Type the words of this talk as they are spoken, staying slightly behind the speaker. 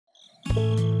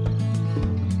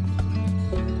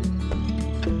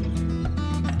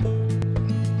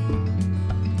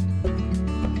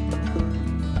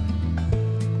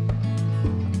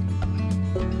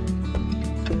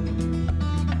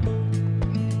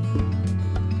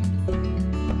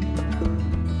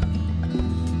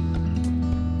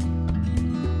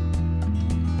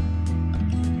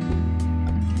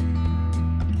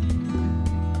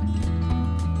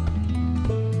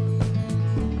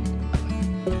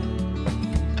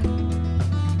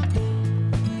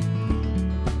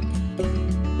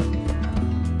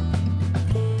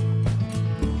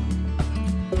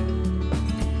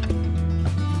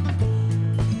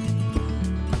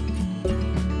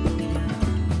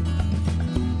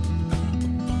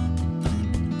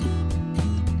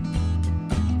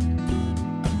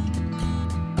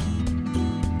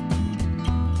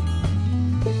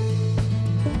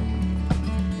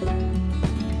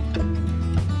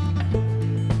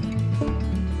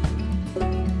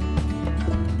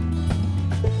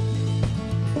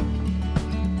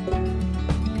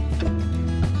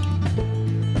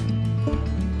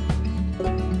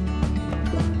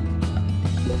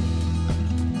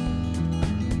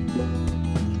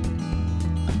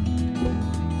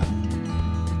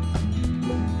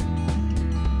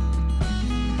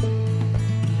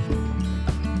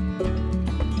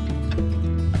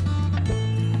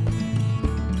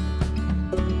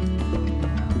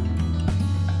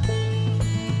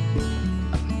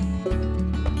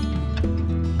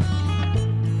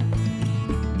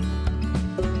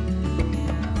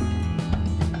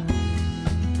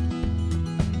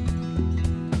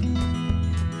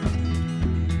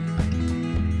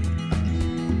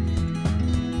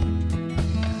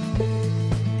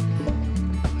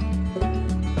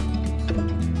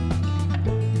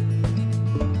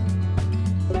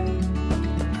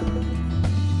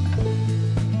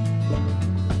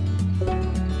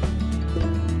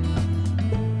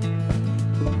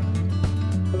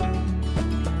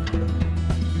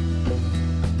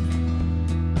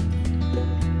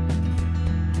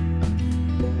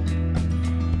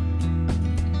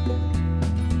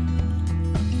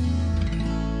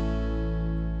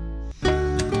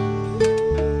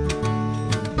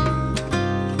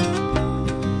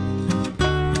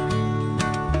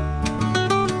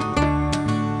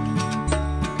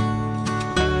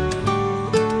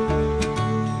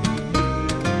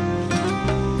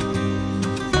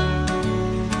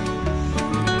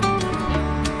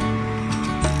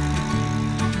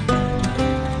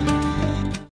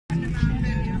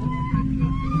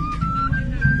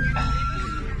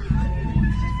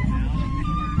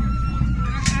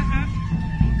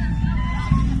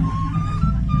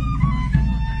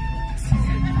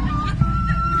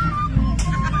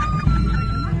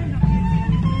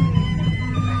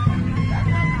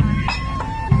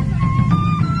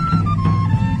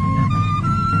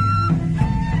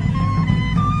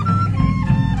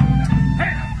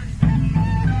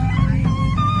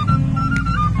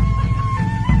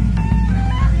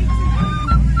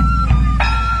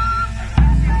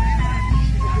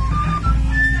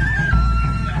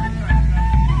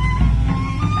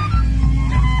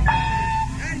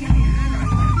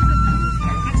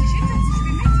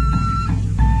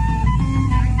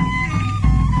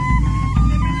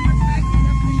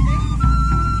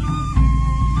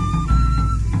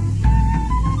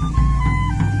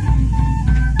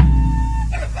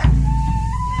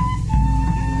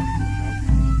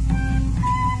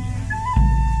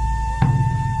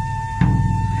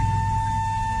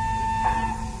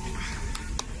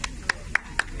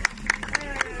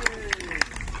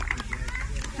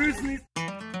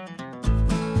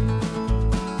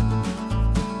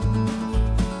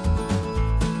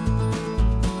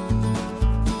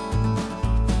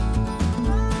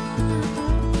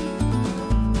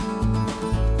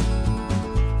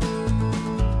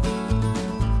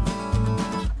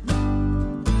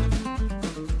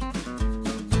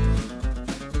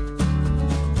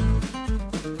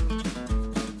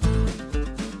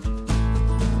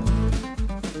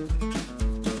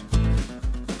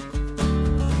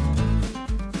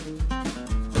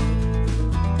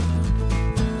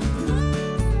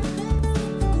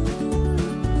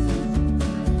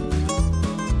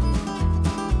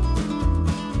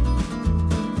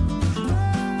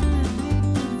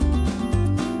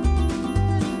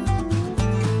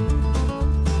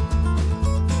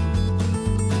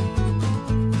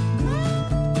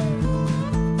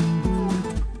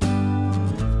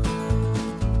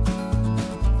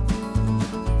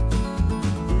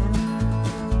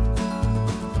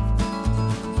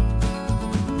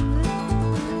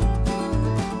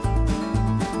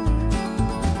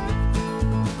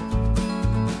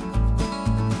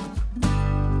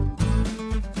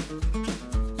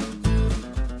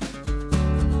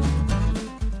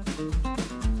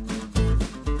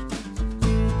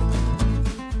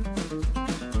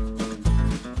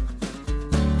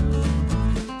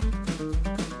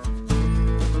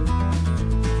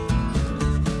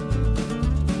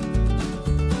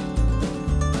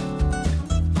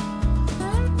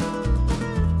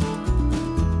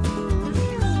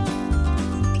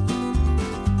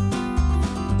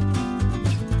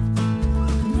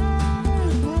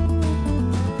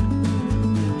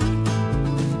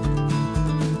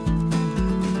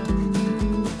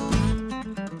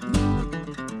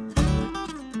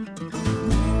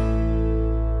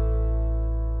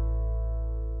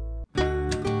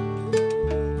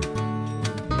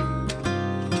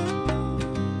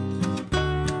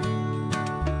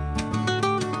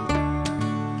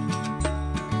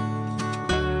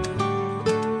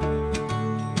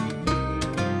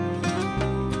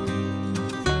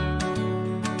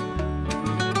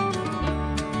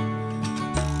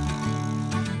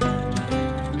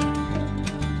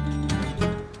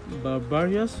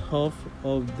Bavaria's half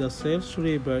of the Sales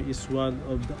River is one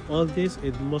of the oldest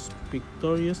and most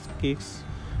picturesque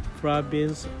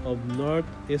province of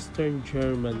northeastern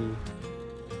Germany.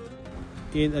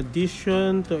 In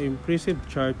addition to impressive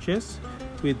churches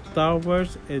with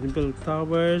towers and bell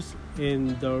towers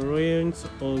and the ruins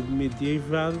of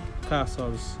medieval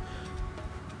castles,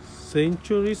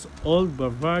 centuries-old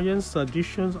Bavarian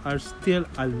traditions are still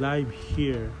alive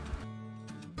here.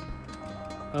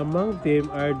 Among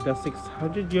them are the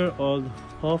 600-year-old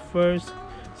Hofer's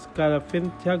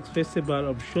Scharfenjagd Festival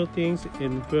of shootings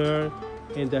and beer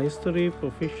and the history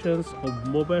professions of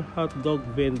mobile hot dog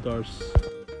vendors.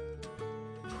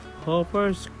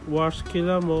 Hofer's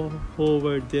Warskilamo, who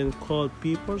were then called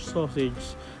People's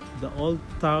Sausage, the old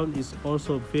town is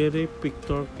also very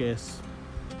picturesque.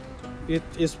 It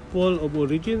is full of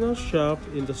original shops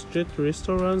in the street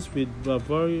restaurants with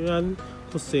Bavarian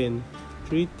cuisine,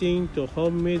 treating to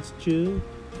homemade stew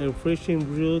and freshly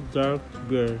brewed dark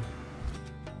beer.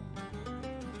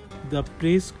 The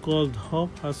place called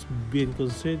Hof has been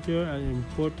considered an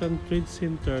important trade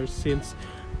center since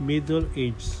Middle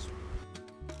Ages.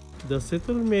 The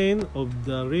settlement of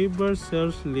the river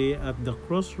Sels lay at the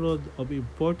crossroads of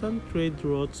important trade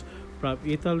routes from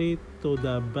Italy to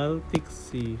the Baltic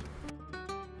Sea.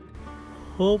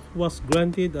 Hof was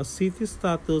granted a city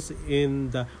status in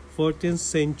the 14th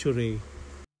century.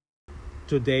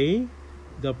 Today,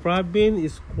 the province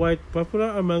is quite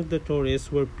popular among the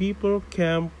tourists where people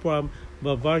come from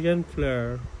Bavarian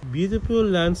flair, beautiful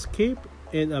landscape,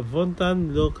 and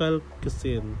abundant local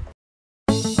cuisine.